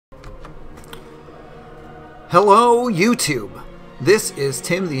Hello YouTube! This is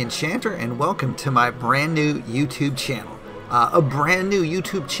Tim the Enchanter and welcome to my brand new YouTube channel. A brand new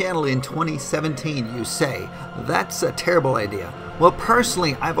YouTube channel in 2017, you say? That's a terrible idea. Well,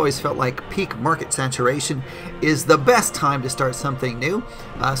 personally, I've always felt like peak market saturation is the best time to start something new,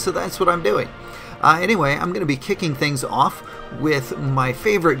 so that's what I'm doing. Anyway, I'm going to be kicking things off with my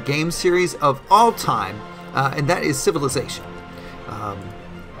favorite game series of all time, and that is Civilization.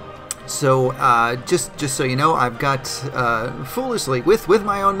 So just so you know, I've got, foolishly, with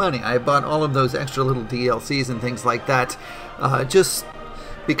my own money, I bought all of those extra little DLCs and things like that, just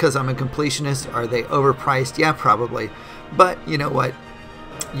because I'm a completionist. Are they overpriced? Yeah, probably. But you know what?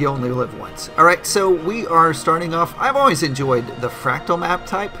 You only live once. Alright, so we are starting off. I've always enjoyed the fractal map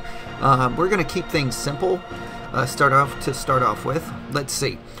type. We're going to keep things simple, start off with. Let's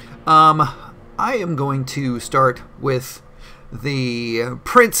see. I am going to start with the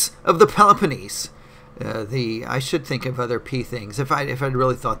Prince of the Peloponnese. I should think of other P things. If I'd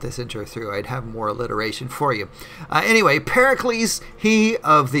really thought this intro through, I'd have more alliteration for you. Anyway, Pericles, he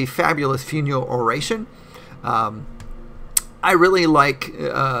of the fabulous funeral oration. I really like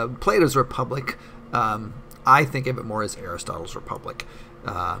Plato's Republic. I think of it more as Aristotle's Republic.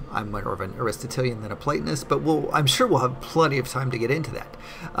 I'm more of an Aristotelian than a Platonist, but I'm sure we'll have plenty of time to get into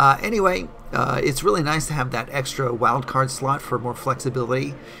that. Anyway, it's really nice to have that extra wildcard slot for more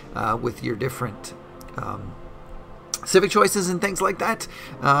flexibility with your different civic choices and things like that.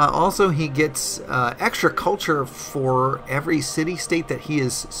 Also, he gets extra culture for every city-state that he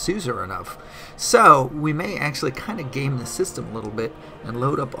is suzerain of. So we may actually kind of game the system a little bit and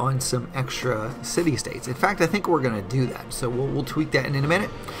load up on some extra city-states. In fact, I think we're going to do that. So we'll tweak that in a minute.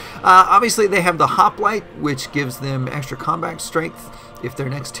 Obviously, they have the hoplite, which gives them extra combat strength if they're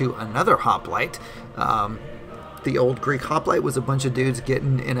next to another hoplite. The old Greek hoplite was a bunch of dudes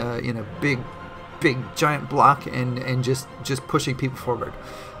getting in a big giant block and just pushing people forward.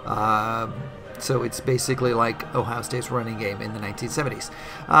 So it's basically like Ohio State's running game in the 1970s.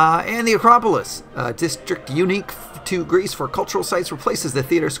 And the Acropolis, district unique to Greece for cultural sites, replaces the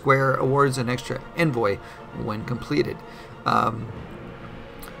theater square, awards an extra envoy when completed.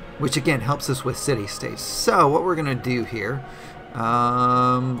 Which again helps us with city-states. So what we're going to do here,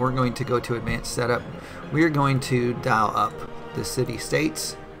 we're going to go to advanced setup. We're going to dial up the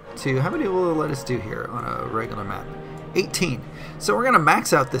city-states to, how many will it let us do here on a regular map? 18. So we're going to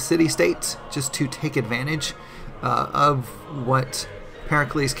max out the city-states just to take advantage of what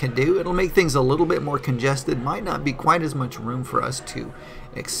Pericles can do. It'll make things a little bit more congested. Might not be quite as much room for us to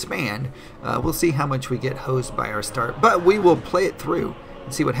expand. We'll see how much we get hosed by our start, but we will play it through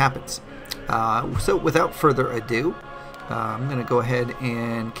and see what happens. So without further ado, I'm going to go ahead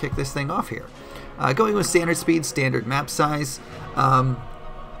and kick this thing off here. Going with standard speed, standard map size.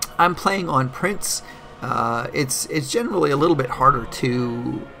 I'm playing on Prince. It's generally a little bit harder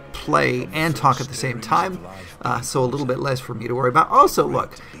to play and talk at the same time, so a little bit less for me to worry about. Also,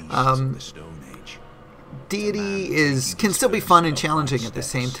 look, deity can still be fun and challenging at the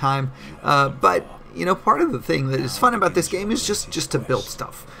same time, but you know, part of the thing that is fun about this game is just to build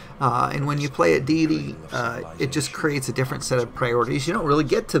stuff. And when you play at deity, it just creates a different set of priorities. You don't really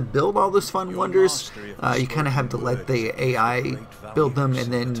get to build all those fun wonders. You kind of have to let the AI build them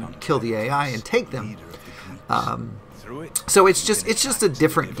and then kill the AI and take them. So it's just a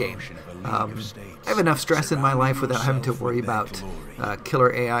different game. I have enough stress in my life without having to worry about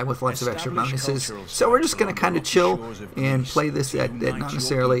killer AI with lots of extra bonuses. So we're just going to kind of chill and play this at not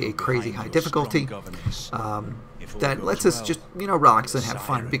necessarily a crazy high difficulty. That lets us just, you know, relax and have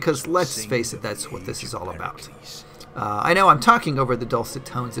fun, because let's face it, that's what this is all about. I know I'm talking over the dulcet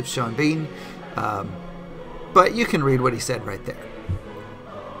tones of Sean Bean, but you can read what he said right there.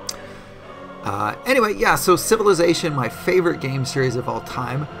 Anyway, yeah, so Civilization, my favorite game series of all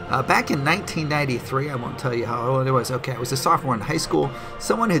time. Back in 1993, I won't tell you how old it was. Okay, I was a sophomore in high school.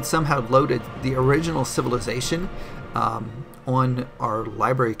 Someone had somehow loaded the original Civilization on our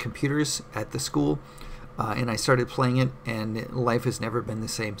library computers at the school. And I started playing it, and life has never been the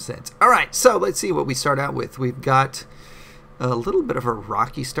same since. Alright, so let's see what we start out with. We've got a little bit of a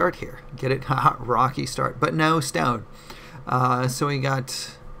rocky start here. Get it? Rocky start, but no stone. So we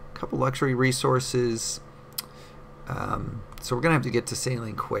got a couple luxury resources. So we're going to have to get to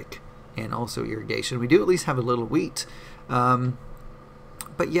sailing quick, and also irrigation. We do at least have a little wheat.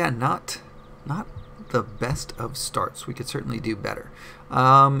 But yeah, not the best of starts. We could certainly do better.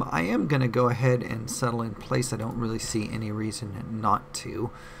 I am going to go ahead and settle in place. I don't really see any reason not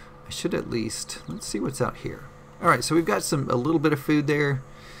to. I should at least, let's see what's out here. Alright, so we've got a little bit of food there.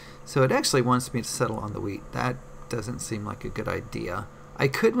 So it actually wants me to settle on the wheat. That doesn't seem like a good idea. I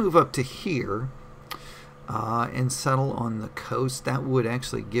could move up to here. and settle on the coast. That would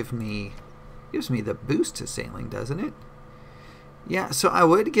actually gives me the boost to sailing, doesn't it? Yeah, so I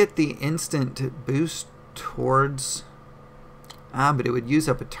would get the instant boost towards, but it would use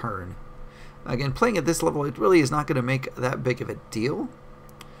up a turn. Again, playing at this level, it really is not going to make that big of a deal.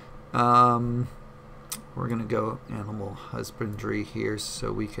 We're going to go animal husbandry here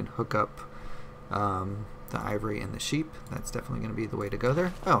so we can hook up the ivory and the sheep. That's definitely going to be the way to go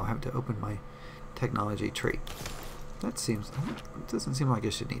there. Oh, I have to open my technology tree. It doesn't seem like I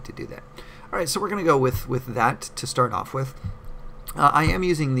should need to do that. All right, so we're going to go with that to start off with. I am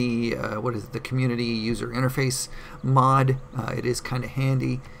using the the community user interface mod. It is kind of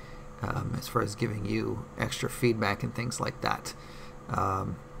handy as far as giving you extra feedback and things like that.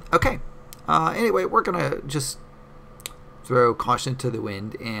 Okay. Anyway, we're going to just throw caution to the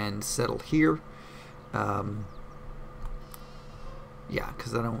wind and settle here. Yeah,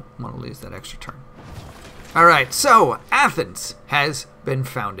 because I don't want to lose that extra turn. All right, so Athens has been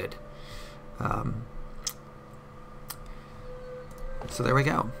founded. So there we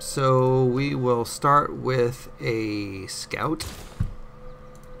go. So we will start with a scout.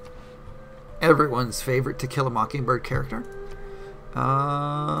 Everyone's favorite To Kill a Mockingbird character.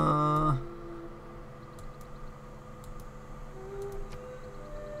 Well,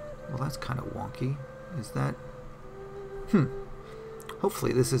 that's kind of wonky. Is that...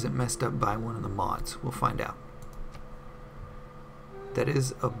 Hopefully this isn't messed up by one of the mods. We'll find out. That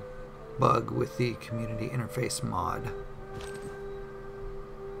is a bug with the community interface mod.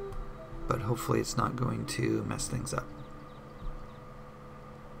 But hopefully it's not going to mess things up.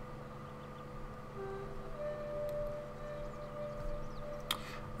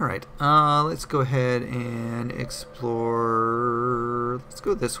 Alright, let's go ahead and explore. Let's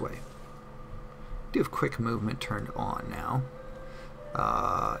go this way. Do have quick movement turned on now.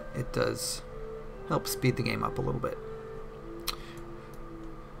 It does help speed the game up a little bit.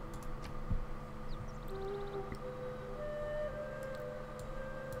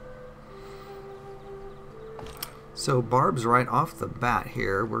 So Barb's right off the bat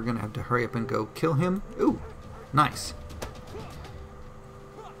here. We're going to have to hurry up and go kill him. Ooh, nice.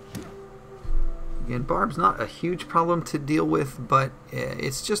 Again, Barb's not a huge problem to deal with, but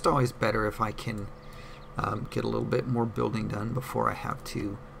it's just always better if I can get a little bit more building done before I have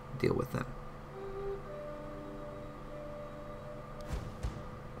to deal with them.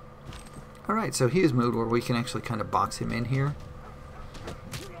 Alright, so he has moved where we can actually kind of box him in here,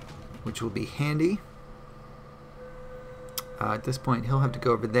 which will be handy. At this point, he'll have to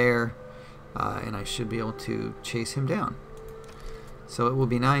go over there, and I should be able to chase him down. So it will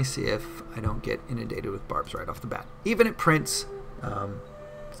be nice if I don't get inundated with barbs right off the bat. Even at Prince,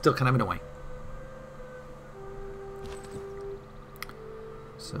 still kind of annoying.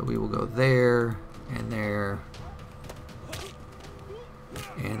 So we will go there, and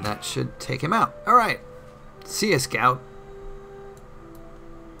that should take him out. All right, see ya, Scout.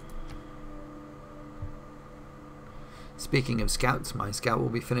 Speaking of scouts, my scout will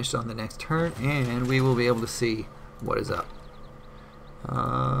be finished on the next turn, and we will be able to see what is up.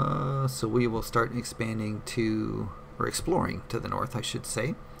 So we will start expanding to, or exploring to the north, I should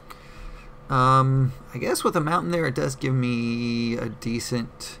say. I guess with a mountain there, it does give me a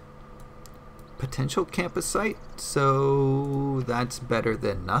decent potential campus site, so that's better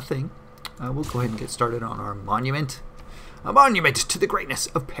than nothing. We'll go ahead and get started on our monument. A monument to the greatness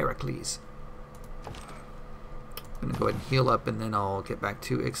of Pericles. I'm going to go ahead and heal up, and then I'll get back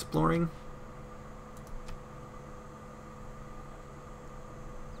to exploring.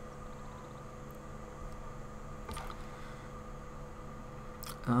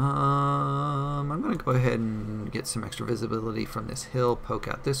 I'm going to go ahead and get some extra visibility from this hill, poke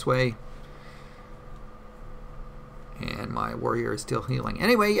out this way. And my warrior is still healing.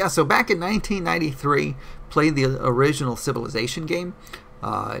 Anyway, yeah, so back in 1993, played the original Civilization game.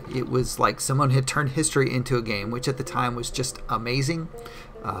 It was like someone had turned history into a game, which at the time was just amazing.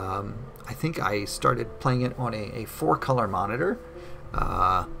 I think I started playing it on a 4-color monitor.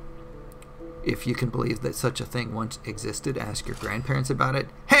 If you can believe that such a thing once existed, ask your grandparents about it.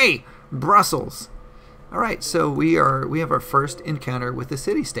 Hey, Brussels! Alright, so we have our first encounter with the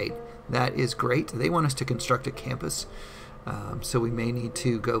city-state. That is great. They want us to construct a campus, so we may need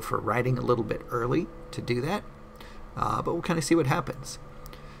to go for writing a little bit early to do that. But we'll kind of see what happens.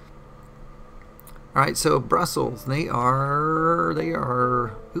 All right, so Brussels, they are,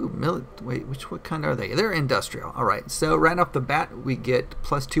 what kind are they? They're industrial. All right, so right off the bat, we get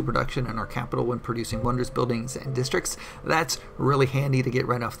 +2 production in our capital when producing wonders, buildings, and districts. That's really handy to get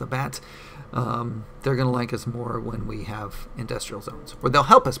right off the bat. They're going to like us more when we have industrial zones, or they'll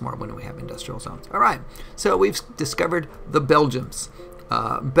help us more when we have industrial zones. All right, so we've discovered the Belgians.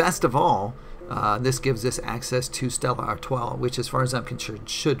 Best of all, this gives us access to Stella Artois, which, as far as I'm concerned,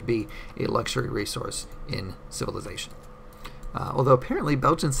 should be a luxury resource in civilization. Although apparently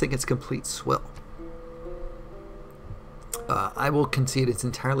Belgians think it's complete swill. I will concede it's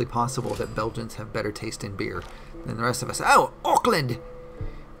entirely possible that Belgians have better taste in beer than the rest of us. Oh, Auckland!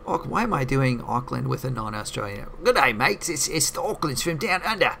 Why am I doing Auckland with a non-Australian? Good day, mates. It's the Aucklands from down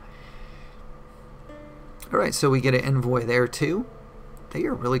under. All right, so we get an envoy there too. They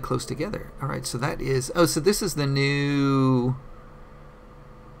are really close together. All right, so that is... Oh, so this is the new...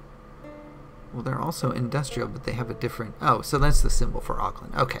 Well, they're also industrial, but they have a different... Oh, so that's the symbol for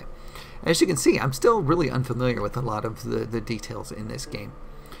Auckland. Okay. As you can see, I'm still really unfamiliar with a lot of the details in this game.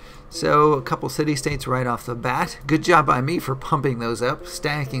 So, a couple city-states right off the bat. Good job by me for pumping those up,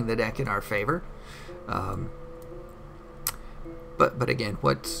 stacking the deck in our favor. But again,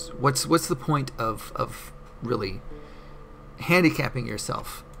 what's the point of really handicapping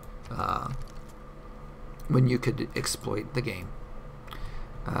yourself when you could exploit the game?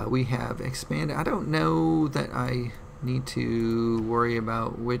 We have expanded. I don't know that I need to worry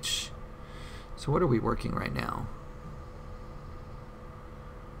about which... So what are we working right now?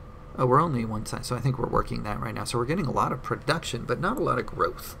 Oh, we're only one side, so I think we're working that right now. So we're getting a lot of production, but not a lot of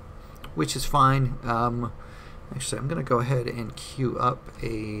growth, which is fine. Actually, I'm going to go ahead and queue up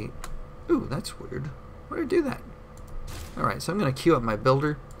a... Ooh, that's weird. Why did I do that? All right, so I'm going to queue up my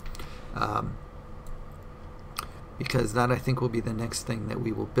builder, because that, I think, will be the next thing that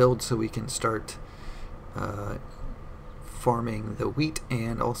we will build, so we can start farming the wheat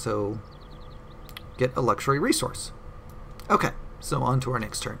and also get a luxury resource. Okay, so on to our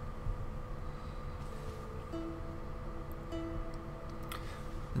next turn.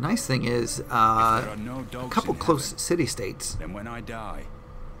 The nice thing is, a couple close city-states. Then when I die,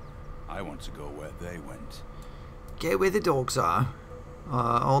 I want to go where they went. Go where the dogs are.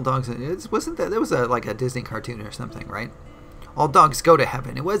 All dogs. Wasn't that? There was like a Disney cartoon or something, right? All dogs go to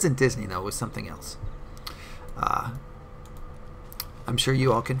heaven. It wasn't Disney though. It was something else. I'm sure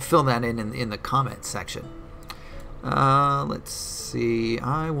you all can fill that in the comments section. Let's see.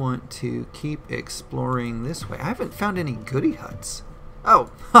 I want to keep exploring this way. I haven't found any goody huts.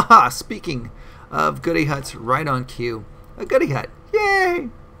 Oh, haha! Speaking of goody huts, right on cue. A goody hut. Yay!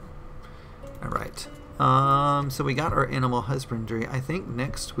 All right. So we got our animal husbandry. I think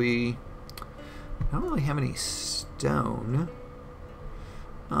next we don't really have any stone.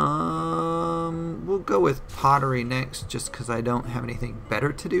 We'll go with pottery next, just because I don't have anything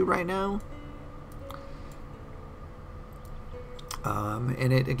better to do right now.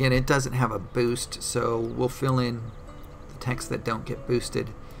 And it doesn't have a boost, so we'll fill in the texts that don't get boosted,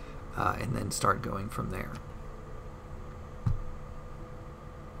 and then start going from there.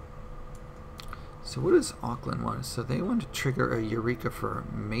 So what does Auckland want? So they want to trigger a Eureka for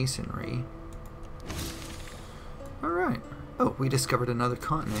masonry. Alright. Oh, we discovered another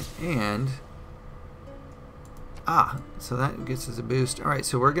continent, and... so that gets us a boost. Alright,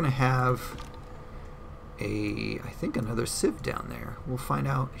 so we're going to have I think another civ down there. We'll find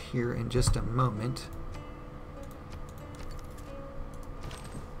out here in just a moment.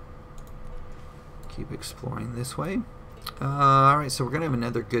 Keep exploring this way. Alright, so we're going to have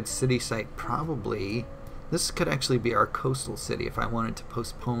another good city site, probably. This could actually be our coastal city if I wanted to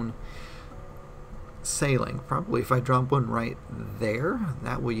postpone sailing. Probably if I drop one right there,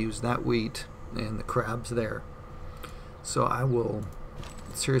 that will use that wheat and the crabs there. So I will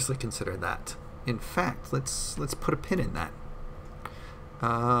seriously consider that. In fact, let's put a pin in that.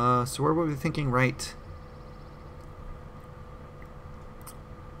 So where were we thinking? Right.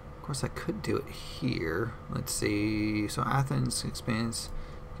 Of course, I could do it here. Let's see. So Athens expands.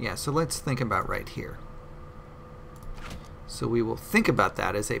 Yeah, so let's think about right here. So we will think about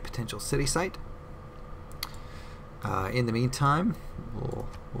that as a potential city site. In the meantime, we'll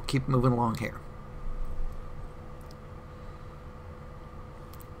keep moving along here.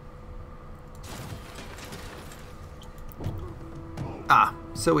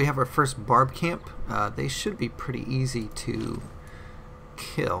 So we have our first barb camp. They should be pretty easy to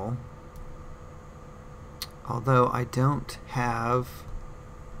kill. Although I don't have...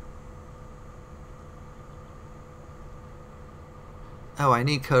 Oh, I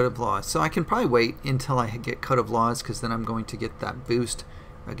need Code of Laws. So I can probably wait until I get Code of Laws, because then I'm going to get that boost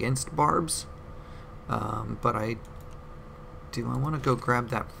against barbs. But I want to go grab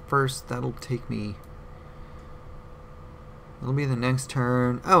that first. That'll take me... It'll be the next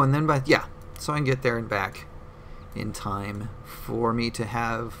turn. Oh, and then yeah. So I can get there and back in time for me to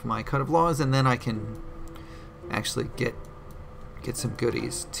have my Code of Laws, and then I can actually get some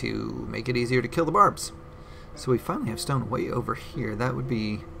goodies to make it easier to kill the barbs. So we finally have stone way over here. That would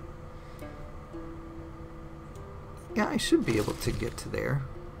be... yeah, I should be able to get to there.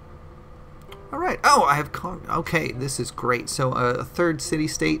 Alright. Oh, I have... okay, this is great. So a third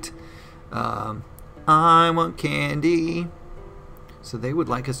city-state. I want candy. So they would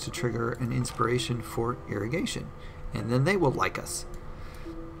like us to trigger an inspiration for irrigation. And then they will like us.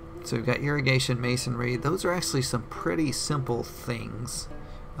 So we've got irrigation, masonry. Those are actually some pretty simple things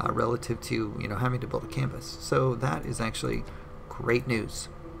relative to, you know, having to build a campus. So that is actually great news.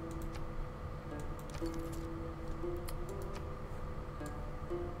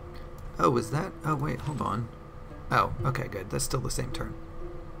 Oh, was that? Oh, wait, hold on. Oh, okay, good. That's still the same turn.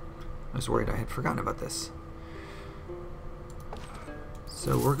 I was worried I had forgotten about this.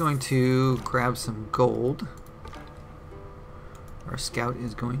 So we're going to grab some gold. Our scout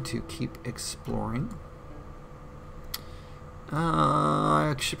is going to keep exploring.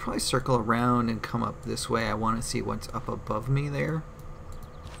 I should probably circle around and come up this way. I want to see what's up above me there.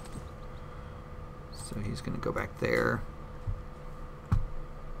 So he's going to go back there.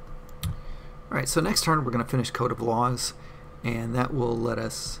 Alright, so next turn we're going to finish Code of Laws, and that will let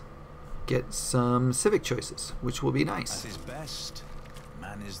us get some civic choices, which will be nice. At his best,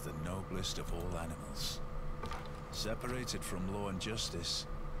 man is the noblest of all animals. Separated from law and justice,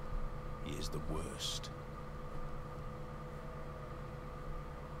 he is the worst.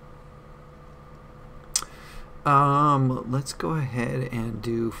 Let's go ahead and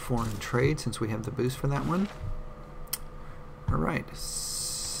do foreign trade since we have the boost for that one. Alright,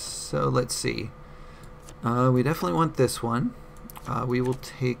 so let's see. We definitely want this one. We will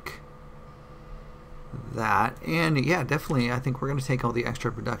take that, and yeah, definitely I think we're going to take all the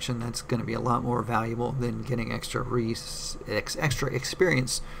extra production. That's going to be a lot more valuable than getting extra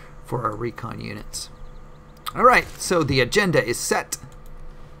experience for our recon units. Alright, so the agenda is set,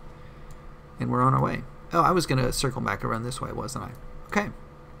 and we're on our way. Oh, I was going to circle back around this way, wasn't I? Okay.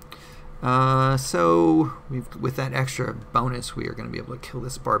 So with that extra bonus, we are going to be able to kill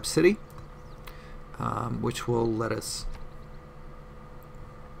this Barb City, which will let us...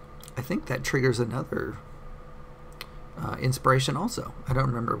 I think that triggers another inspiration also. I don't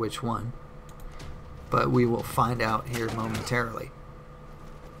remember which one, but we will find out here momentarily.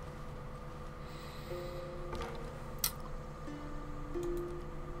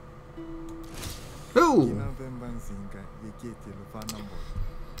 Ooh!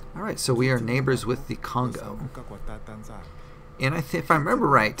 Alright, so we are neighbors with the Congo. And if I remember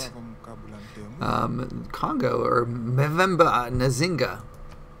right, Congo, or Mvemba Nzinga.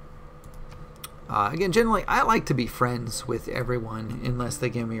 Again, generally, I like to be friends with everyone unless they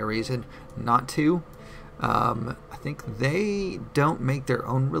give me a reason not to. I think they don't make their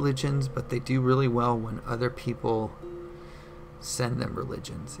own religions, but they do really well when other people send them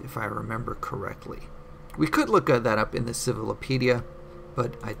religions, if I remember correctly. We could look that up in the Civilopedia,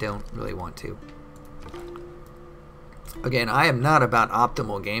 but I don't really want to. Again, I am not about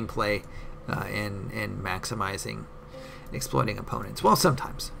optimal gameplay and maximizing, exploiting opponents. Well,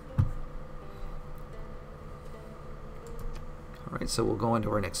 sometimes. Alright, so we'll go into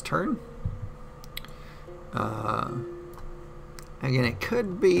our next turn. Again, it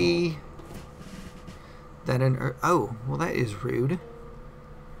could be that oh, well, that is rude.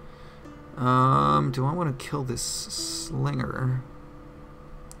 Do I want to kill this slinger?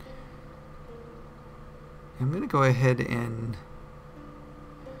 I'm going to go ahead and...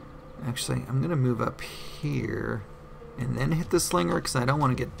 Actually, I'm going to move up here and then hit the slinger because I don't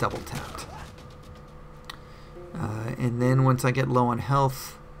want to get double tapped. And then once I get low on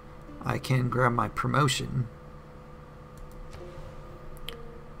health, I can grab my promotion.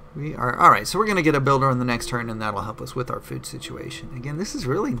 We are alright, so we're going to get a builder on the next turn, and that'll help us with our food situation. Again, this is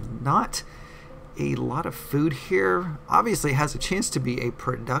really not a lot of food here. Obviously, it has a chance to be a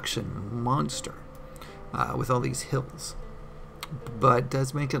production monster with all these hills, but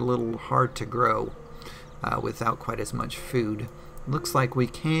does make it a little hard to grow without quite as much food. Looks like we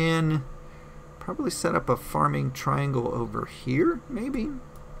can probably set up a farming triangle over here, maybe,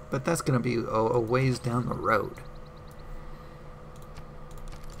 but that's going to be a ways down the road.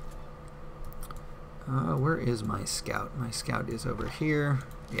 Where is my scout? My scout is over here.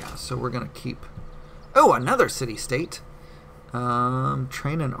 Yeah, so we're going to keep... Oh, another city-state.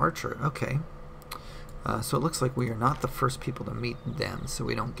 Train an archer. Okay. So it looks like we are not the first people to meet them, so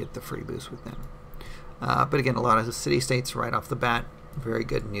we don't get the free boost with them. But again, a lot of the city-states right off the bat. Very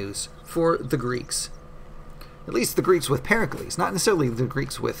good news for the Greeks. At least the Greeks with Pericles. Not necessarily the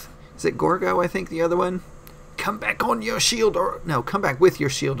Greeks with... Is it Gorgo, I think, the other one? come back on your shield, or no, come back with your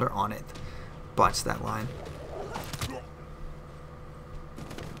shield or on it. Botched that line.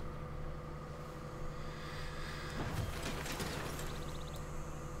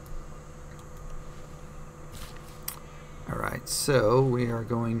 Alright, so we are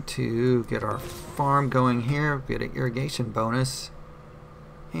going to get our farm going here, get an irrigation bonus,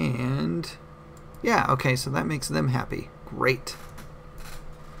 and yeah, okay, so that makes them happy. Great.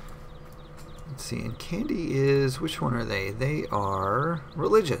 Let's see, and Candy is, which one are they? They are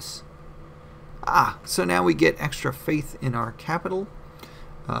religious. Ah, so now we get extra faith in our capital.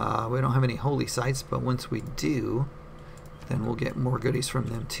 We don't have any holy sites, but once we do, then we'll get more goodies from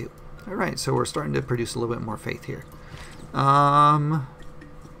them too. Alright, so we're starting to produce a little bit more faith here.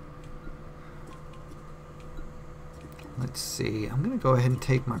 Let's see, I'm going to go ahead and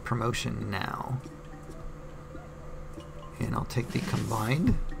take my promotion now. And I'll take the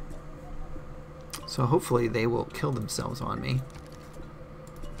combined. So hopefully they will kill themselves on me.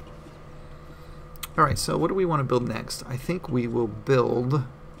 Alright, so what do we want to build next? I think we will build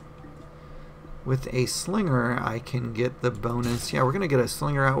with a slinger. I can get the bonus. Yeah, we're going to get a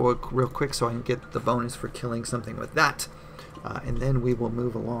slinger out real quick so I can get the bonus for killing something with that. And then we will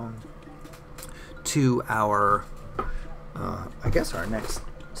move along to our, I guess our next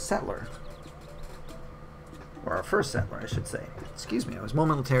settler. Or our first settler, I should say. Excuse me, I was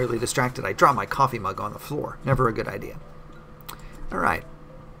momentarily distracted. I dropped my coffee mug on the floor. Never a good idea. Alright.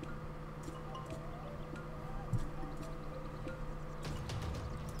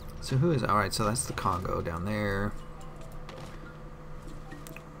 So who is... Alright, so that's the Congo down there.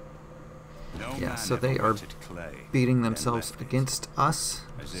 Yeah, so they are beating themselves against us.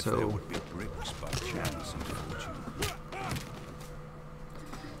 So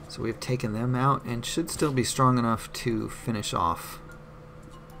we've taken them out and should still be strong enough to finish off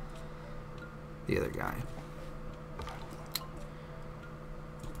the other guy.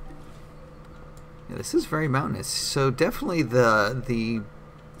 Yeah, this is very mountainous, so definitely the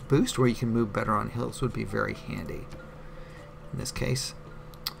boost where you can move better on hills would be very handy in this case.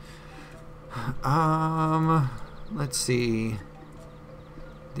 Let's see.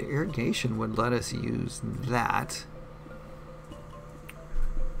 The irrigation would let us use that.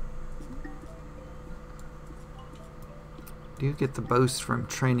 Do you get the boost from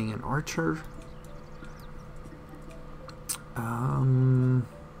training an archer?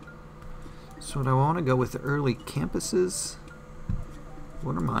 So do I want to go with the early campuses?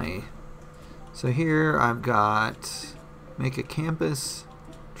 What am I? So here I've got make a campus,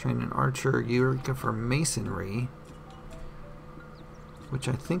 train an archer, Eureka for masonry, which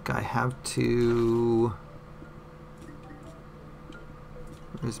I think I have to...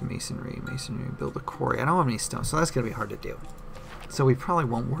 Where's masonry? Masonry, build a quarry. I don't have any stone, so that's going to be hard to do. So we probably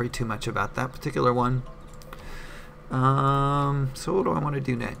won't worry too much about that particular one. So what do I want to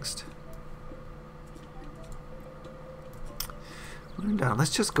do next? Let's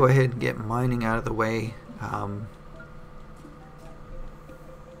just go ahead and get mining out of the way. Don't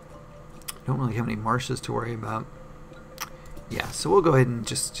really have any marshes to worry about. Yeah, so we'll go ahead and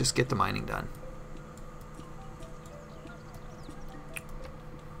just get the mining done.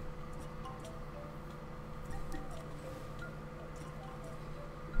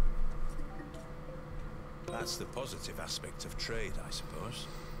 That's the positive aspect of trade, I suppose.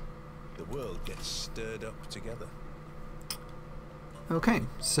 The world gets stirred up together. Okay,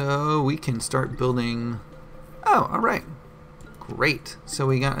 so we can start building... Oh, alright. Great. So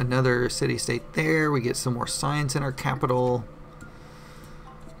we got another city-state there. We get some more science in our capital.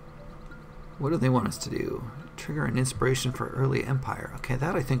 What do they want us to do? Trigger an inspiration for early empire. Okay,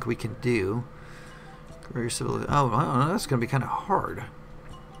 that I think we can do. Career civil... Oh, well, that's going to be kind of hard.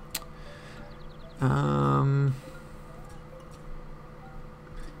 Dawn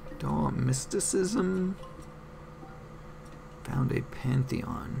mysticism. Found a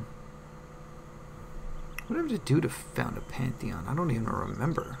pantheon. What do I have to do to found a pantheon? I don't even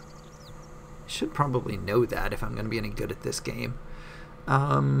remember. I should probably know that if I'm going to be any good at this game.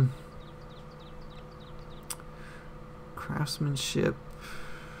 Craftsmanship.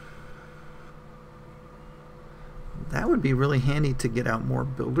 That would be really handy to get out more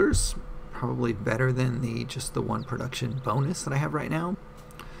builders. Probably better than just the one production bonus that I have right now.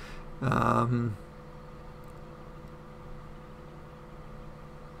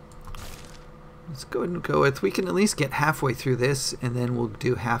 Let's go ahead and go with, we can at least get halfway through this and then we'll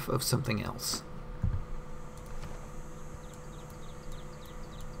do half of something else.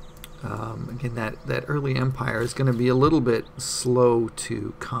 Again, that early empire is going to be a little bit slow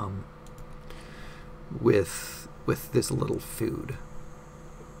to come with this little food.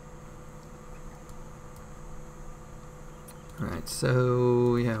 Alright,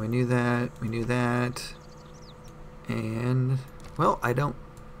 so yeah, we knew that. We knew that. And, well, I don't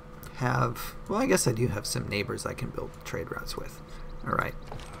have... Well, I guess I do have some neighbors I can build trade routes with. Alright.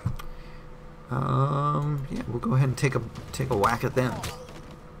 Yeah, we'll go ahead and take a whack at them.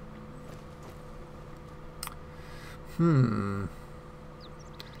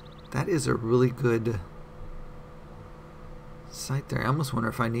 That is a really good site there. I almost wonder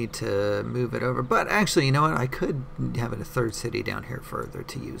if I need to move it over. But actually, you know what? I could have a third city down here further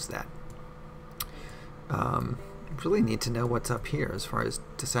to use that. Really need to know what's up here as far as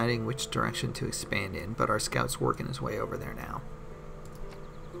deciding which direction to expand in. But our scout's working his way over there now.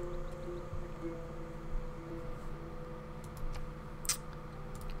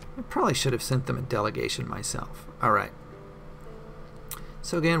 I probably should have sent them a delegation myself. Alright.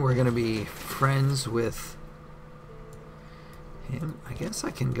 So again, we're going to be friends with him. I guess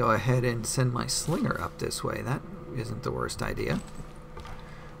I can go ahead and send my slinger up this way. That isn't the worst idea.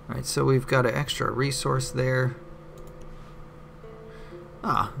 Alright, so we've got an extra resource there.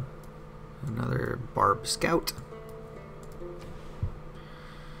 Ah, another barb scout.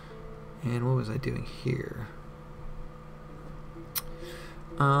 And what was I doing here?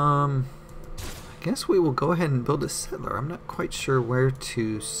 I guess we will go ahead and build a settler. I'm not quite sure where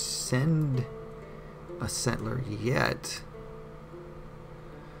to send a settler yet.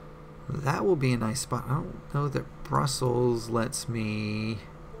 That will be a nice spot. I don't know that Brussels lets me...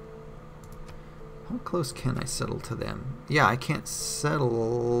 How close can I settle to them? Yeah, I can't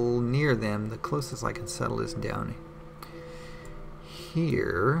settle near them. The closest I can settle is down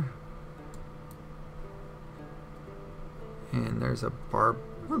here. And there's a barb...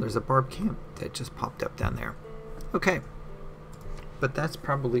 Oh, there's a barb camp that just popped up down there. Okay. But that's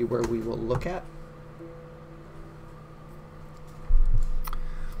probably where we will look at.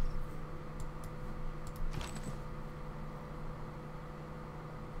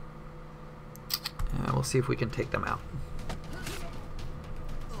 We'll see if we can take them out.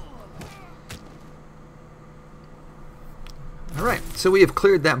 Alright, so we have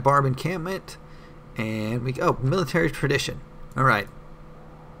cleared that barb encampment. And we... Oh, military tradition. Alright.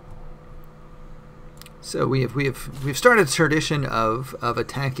 So we've started a tradition of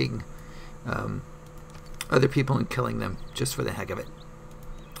attacking other people and killing them just for the heck of it.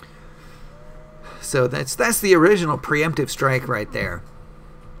 So that's the original preemptive strike right there.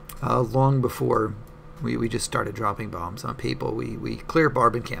 Long before we just started dropping bombs on people, we clear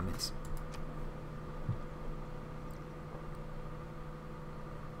barb encampments.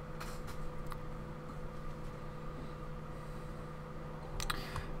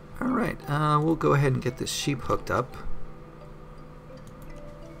 Alright, we'll go ahead and get this sheep hooked up.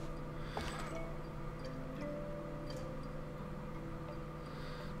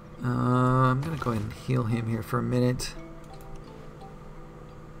 I'm going to go ahead and heal him here for a minute.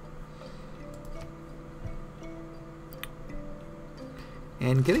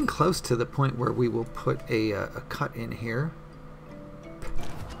 And getting close to the point where we will put a cut in here.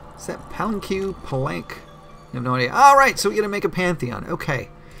 Is that Palanque? Palanque? I have no idea. Alright, so we got to make a pantheon. Okay.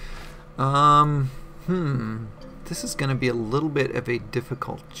 This is going to be a little bit of a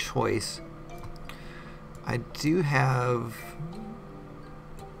difficult choice. I do have...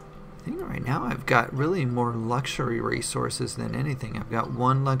 I think right now I've got really more luxury resources than anything. I've got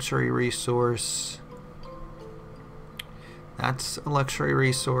one luxury resource. That's a luxury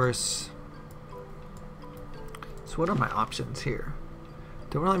resource. So what are my options here?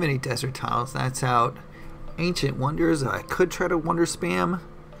 Don't really have any desert tiles. That's out. Ancient wonders. I could try to wonder spam.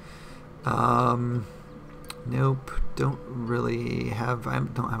 Nope. Don't really have. I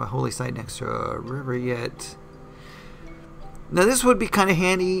don't have a holy site next to a river yet. Now this would be kind of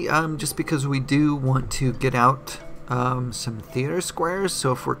handy, just because we do want to get out some theater squares.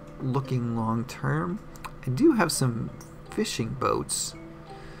 So if we're looking long term, I do have some fishing boats,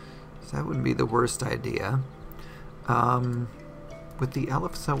 so that wouldn't be the worst idea. With the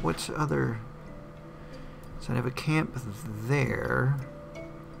elephants, so which other? So I have a camp there.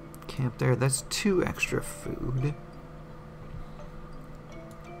 Camp there. That's 2 extra food.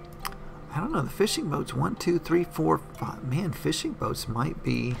 I don't know. The fishing boats. 1, 2, 3, 4, 5. Man, fishing boats might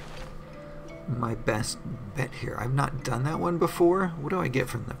be my best bet here. I've not done that one before. What do I get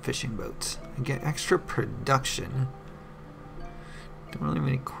from the fishing boats? I get extra production. Don't really have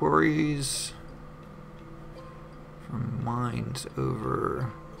any quarries from mines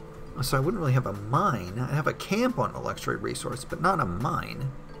over. So I wouldn't really have a mine. I have a camp on a luxury resource, but not a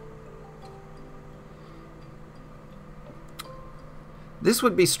mine. This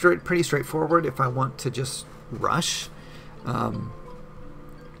would be pretty straightforward if I want to just rush the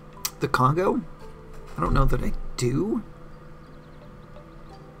Congo. I don't know that I do.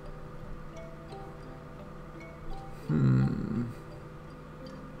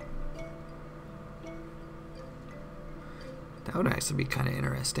 That would actually be kind of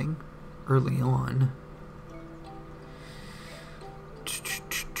interesting early on.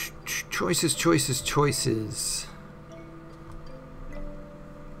 Choices, choices, choices.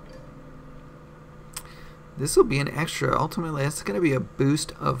 This will be an extra. Ultimately, that's going to be a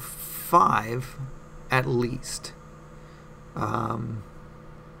boost of 5 at least.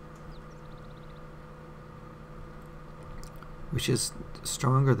 Which is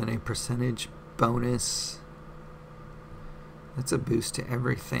stronger than a percentage bonus. That's a boost to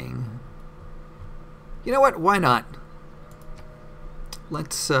everything. You know what? Why not?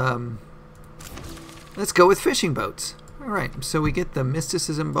 Let's go with fishing boats. All right, so we get the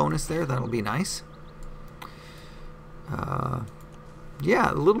mysticism bonus there. That'll be nice.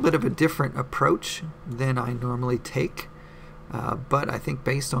 Yeah, a little bit of a different approach than I normally take, but I think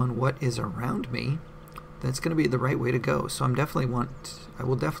based on what is around me, that's going to be the right way to go. So I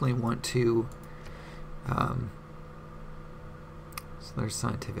will definitely want to. So there's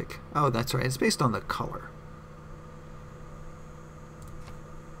scientific. Oh, that's right. It's based on the color.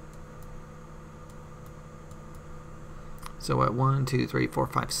 So at 1, 2, 3, 4,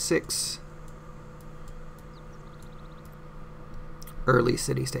 5, 6. Early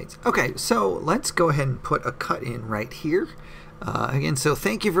city-states. Okay, so let's go ahead and put a cut in right here. Again, so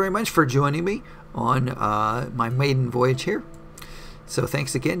thank you very much for joining me on my maiden voyage here. So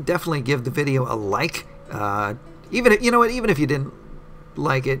thanks again. Definitely give the video a like. Even if, you know what, even if you didn't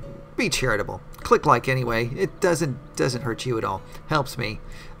like it, be charitable. Click like anyway. It doesn't hurt you at all. Helps me.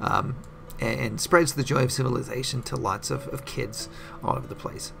 And spreads the joy of civilization to lots of kids all over the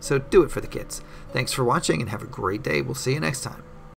place. So do it for the kids. Thanks for watching and have a great day. We'll see you next time.